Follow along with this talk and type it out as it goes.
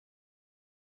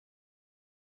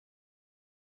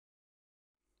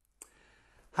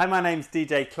Hi, my name's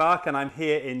DJ Clark and I'm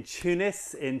here in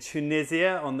Tunis, in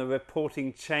Tunisia on the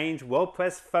Reporting Change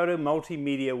WordPress Photo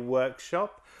Multimedia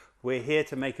Workshop. We're here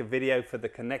to make a video for the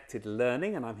Connected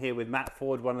Learning and I'm here with Matt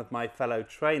Ford, one of my fellow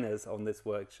trainers on this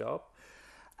workshop.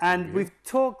 And we've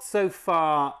talked so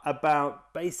far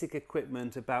about basic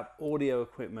equipment, about audio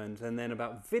equipment and then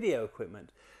about video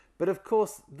equipment. But of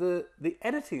course, the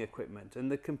editing equipment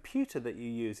and the computer that you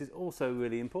use is also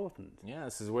really important. Yeah,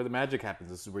 this is where the magic happens.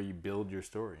 This is where you build your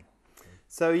story.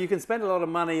 So you can spend a lot of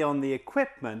money on the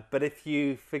equipment, but if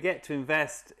you forget to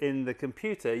invest in the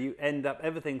computer, you end up,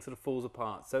 everything sort of falls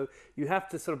apart. So you have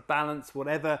to sort of balance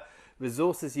whatever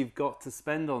resources you've got to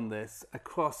spend on this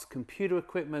across computer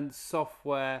equipment,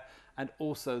 software, and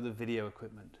also the video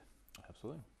equipment.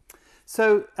 Absolutely.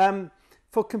 So,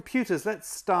 for computers, let's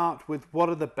start with what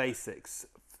are the basics.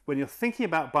 When you're thinking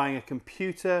about buying a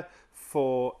computer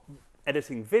for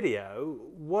editing video,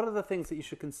 what are the things that you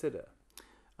should consider?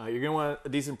 You're going to want a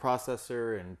decent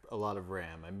processor and a lot of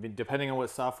RAM. I mean, depending on what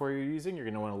software you're using, you're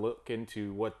going to want to look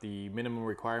into what the minimum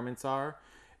requirements are,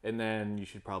 and then you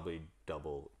should probably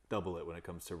double it when it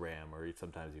comes to RAM, or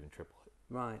sometimes even triple it.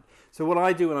 Right. So what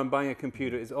I do when I'm buying a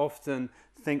computer is often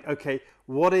think, okay,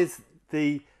 what is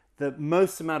the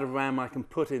most amount of RAM I can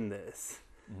put in this,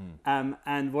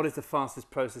 and what is the fastest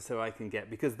processor I can get,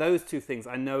 because those two things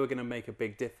I know are going to make a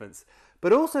big difference.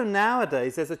 But also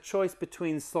nowadays there's a choice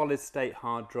between solid state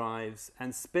hard drives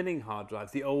and spinning hard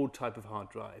drives, the old type of hard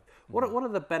drive. What are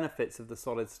the benefits of the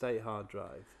solid state hard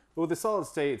drive? Well, the solid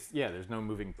states, yeah, there's no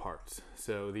moving parts,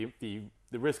 so the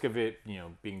risk of it,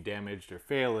 being damaged or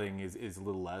failing is a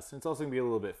little less, and it's also going to be a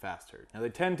little bit faster. Now they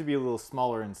tend to be a little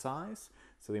smaller in size,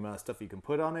 so the amount of stuff you can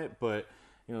put on it, but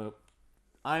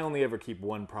I only ever keep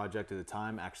one project at a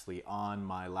time actually on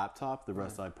my laptop. The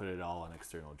rest I put it all on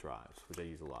external drives, which I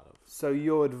use a lot of. So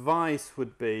your advice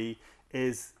would be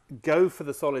is go for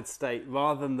the solid state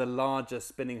rather than the larger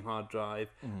spinning hard drive,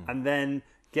 and then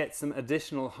get some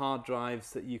additional hard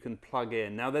drives that you can plug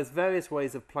in. Now there's various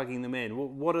ways of plugging them in.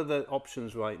 What are the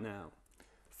options right now?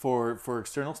 For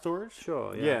external storage?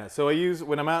 Sure, yeah. Yeah, so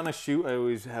when I'm out on a shoot, I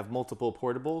always have multiple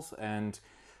portables, and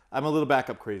I'm a little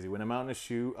backup crazy. When I'm out on a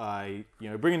shoot, I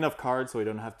bring enough cards so I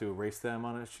don't have to erase them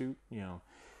on a shoot,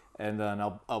 and then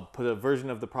I'll put a version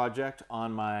of the project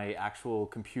on my actual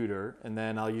computer, and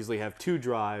then I'll usually have 2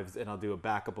 drives, and I'll do a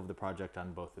backup of the project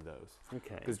on both of those.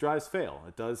 Okay. Because drives fail.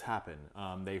 It does happen.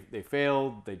 They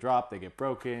fail, they drop, they get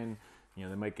broken,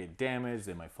 they might get damaged,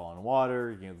 they might fall in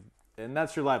water, and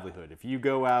that's your livelihood. If you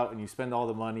go out and you spend all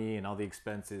the money and all the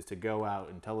expenses to go out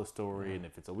and tell a story, and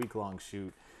if it's a week-long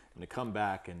shoot, and to come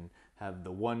back and have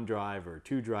the 1 drive or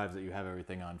 2 drives that you have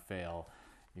everything on fail,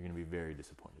 you're going to be very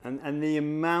disappointed. And the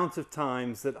amount of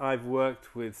times that I've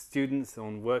worked with students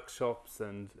on workshops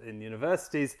and in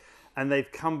universities, and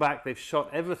they've come back, they've shot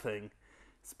everything,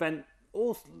 spent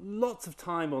lots of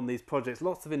time on these projects,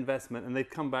 lots of investment, and they've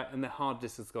come back and their hard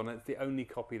disk has gone. It's the only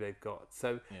copy they've got.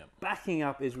 So backing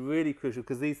up is really crucial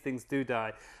because these things do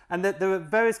die. And that there are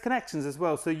various connections as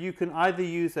well. So you can either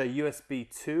use a USB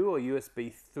 2 or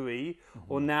USB 3,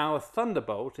 or now a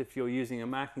Thunderbolt if you're using a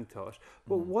Macintosh.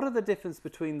 But what are the difference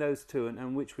between those two,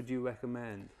 and which would you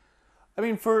recommend? I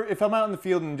mean, if I'm out in the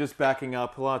field and just backing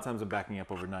up, a lot of times I'm backing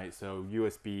up overnight, so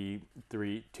USB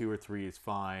 2 or 3 is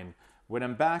fine. When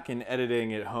I'm back in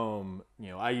editing at home,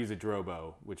 I use a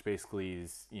Drobo, which basically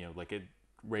is, like a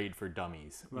RAID for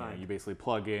dummies. Right. You basically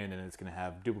plug in and it's going to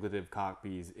have duplicative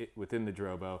copies within the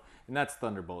Drobo, and that's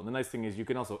Thunderbolt. And the nice thing is you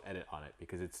can also edit on it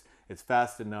because it's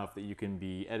fast enough that you can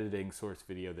be editing source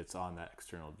video that's on that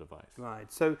external device. Right.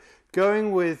 So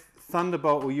going with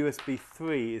Thunderbolt or USB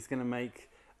 3 is going to make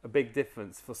a big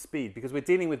difference for speed because we're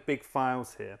dealing with big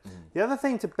files here. The other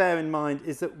thing to bear in mind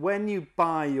is that when you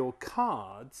buy your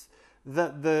cards,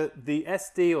 that the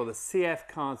SD or the CF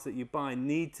cards that you buy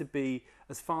need to be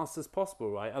as fast as possible,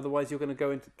 right? Otherwise, you're going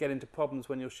to get into problems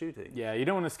when you're shooting. Yeah, you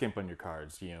don't want to skimp on your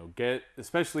cards.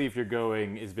 Especially if you're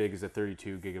going as big as a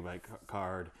 32 gigabyte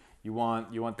card, you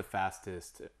want the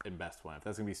fastest and best one. If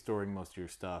that's going to be storing most of your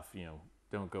stuff,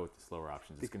 don't go with the slower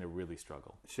options. It's going to really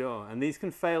struggle. Sure, and these can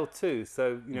fail too.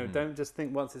 So, don't just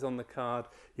think once it's on the card,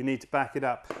 you need to back it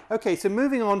up. Okay, so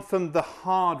moving on from the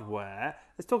hardware,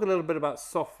 let's talk a little bit about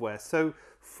software. So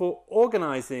for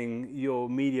organizing your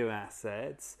media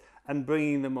assets and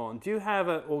bringing them on, do you have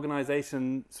an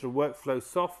organization sort of workflow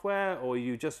software, or are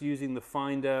you just using the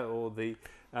Finder or the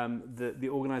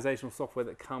organizational software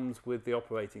that comes with the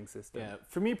operating system? Yeah,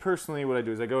 for me personally, what I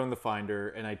do is I go in the Finder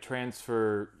and I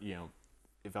transfer,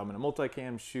 if I'm in a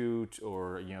multicam shoot,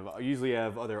 or I usually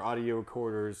have other audio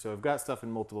recorders, so I've got stuff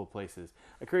in multiple places.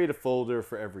 I create a folder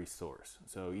for every source.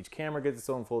 So each camera gets its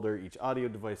own folder, each audio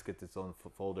device gets its own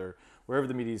folder. Wherever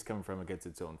the media is coming from, it gets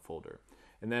its own folder.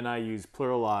 And then I use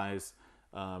Pluralize,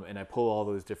 and I pull all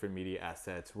those different media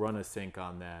assets, run a sync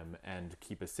on them, and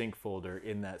keep a sync folder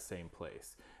in that same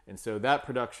place. And so that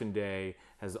production day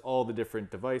has all the different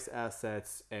device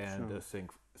assets and a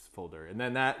sync folder. And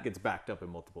then that gets backed up in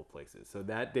multiple places. So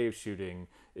that day of shooting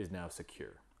is now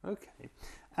secure. Okay.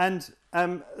 And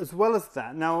as well as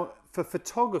that, now for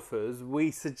photographers,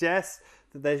 we suggest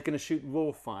that they're going to shoot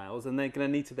RAW files, and they're going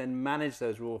to need to then manage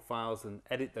those RAW files and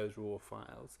edit those RAW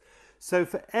files. So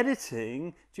for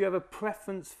editing, do you have a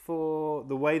preference for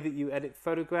the way that you edit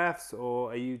photographs,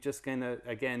 or are you just going to,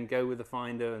 again, go with the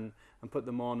Finder and put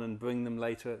them on and bring them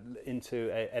later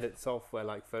into a edit software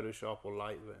like Photoshop or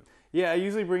Lightroom? Yeah, I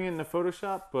usually bring it into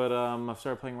Photoshop, but I've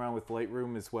started playing around with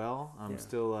Lightroom as well. I'm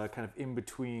still kind of in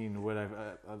between what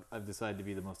I've decided to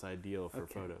be the most ideal for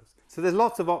photos. So there's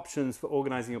lots of options for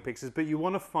organizing your pictures, but you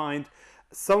want to find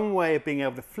some way of being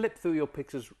able to flip through your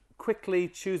pictures quickly,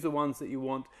 choose the ones that you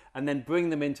want, and then bring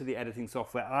them into the editing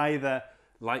software, either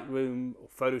Lightroom or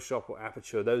Photoshop or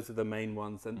Aperture. Those are the main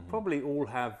ones, and probably all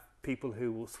have people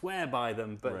who will swear by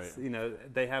them, but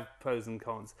they have pros and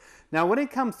cons. Now, when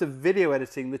it comes to video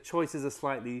editing, the choices are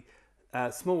slightly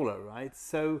smaller, right?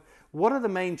 So what are the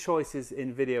main choices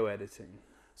in video editing?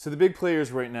 So the big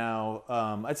players right now,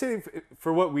 I'd say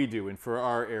for what we do and for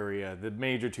our area, the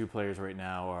major two players right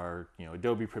now are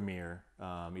Adobe Premiere,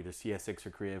 either CS6 or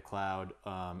Creative Cloud,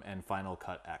 and Final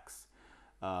Cut X.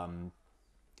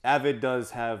 Avid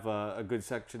does have a good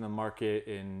section of the market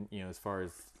in as far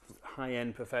as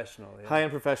high-end professional,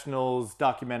 high-end professionals,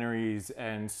 documentaries,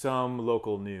 and some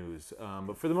local news.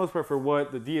 But for the most part, for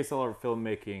what the DSLR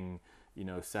filmmaking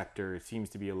sector, it seems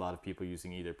to be a lot of people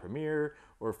using either Premiere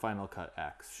or Final Cut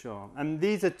X. Sure. And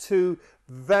these are two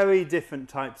very different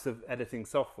types of editing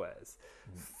softwares.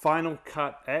 Final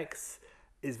Cut X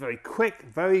is very quick,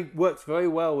 works very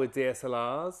well with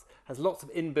DSLRs, has lots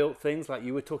of inbuilt things, like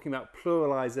you were talking about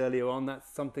Pluralize earlier on.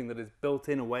 That's something that is built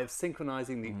in, a way of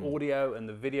synchronizing the audio and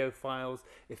the video files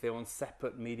if they're on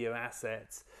separate media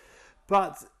assets.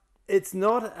 But it's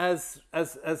not as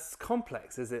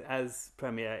complex, is it, as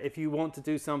Premiere, if you want to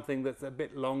do something that's a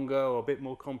bit longer or a bit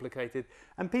more complicated.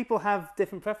 And people have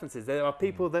different preferences. There are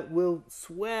people that will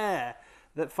swear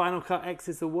that Final Cut X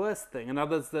is the worst thing, and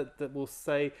others that will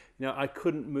say, I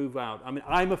couldn't move out. I mean,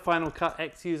 I'm a Final Cut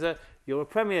X user, you're a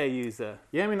Premiere user.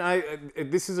 Yeah, I mean,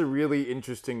 this is a really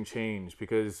interesting change,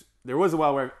 because there was a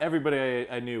while where everybody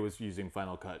I knew was using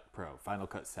Final Cut Pro, Final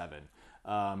Cut 7.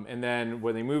 And then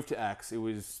when they moved to X, it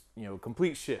was a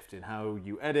complete shift in how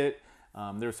you edit.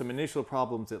 There were some initial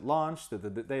problems at launch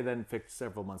that they then fixed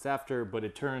several months after, but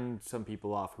it turned some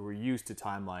people off who were used to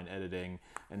timeline editing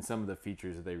and some of the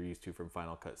features that they were used to from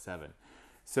Final Cut 7.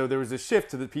 So there was a shift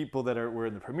to the people that were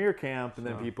in the Premiere camp, and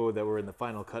then people that were in the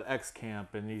Final Cut X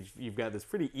camp, and you've got this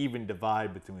pretty even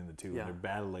divide between the two, and they're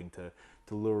battling to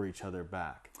lure each other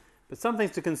back. But some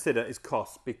things to consider is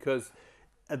cost, because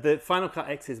the Final Cut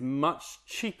X is much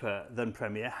cheaper than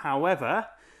Premiere. However,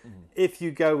 if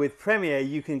you go with Premiere,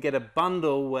 you can get a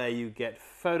bundle where you get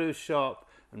Photoshop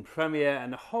and Premiere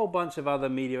and a whole bunch of other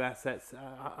media assets,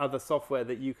 other software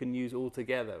that you can use all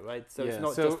together, right? So it's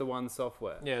not just the one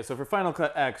software. Yeah, so for Final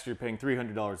Cut X, you're paying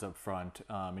 $300 up front,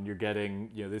 and you're getting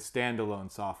this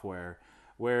standalone software.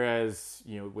 Whereas,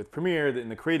 with Premiere, in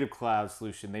the Creative Cloud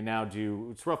solution, they now do,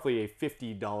 it's roughly a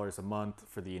 $50 a month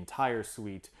for the entire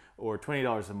suite, or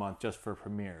 $20 a month just for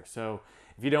Premiere. So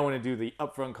if you don't want to do the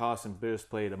upfront costs and just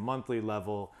play at a monthly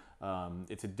level,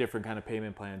 it's a different kind of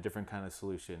payment plan, a different kind of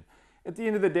solution. At the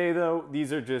end of the day, though,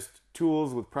 these are just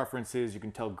tools with preferences. You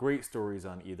can tell great stories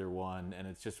on either one, and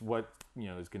it's just what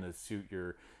is going to suit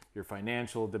your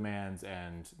financial demands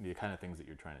and the kind of things that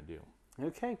you're trying to do.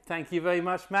 Okay, thank you very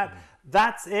much, Matt.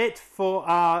 That's it for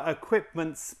our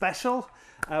equipment special.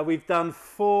 We've done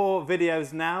 4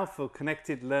 videos now for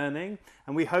connected learning,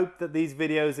 and we hope that these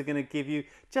videos are going to give you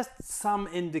just some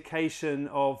indication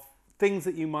of things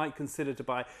that you might consider to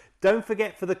buy. Don't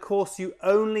forget, for the course, you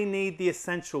only need the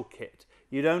essential kit.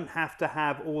 You don't have to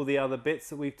have all the other bits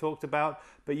that we've talked about,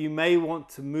 but you may want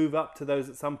to move up to those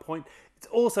at some point. It's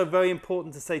also very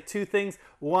important to say 2 things.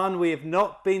 One, we have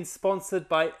not been sponsored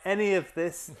by any of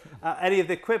this, any of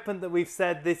the equipment that we've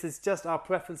said. This is just our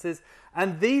preferences.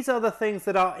 And these are the things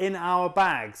that are in our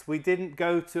bags. We didn't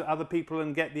go to other people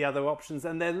and get the other options,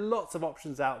 and there are lots of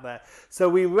options out there. So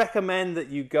we recommend that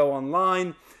you go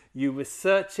online, you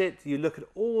research it, you look at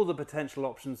all the potential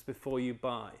options before you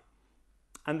buy.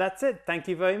 And that's it. Thank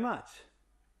you very much.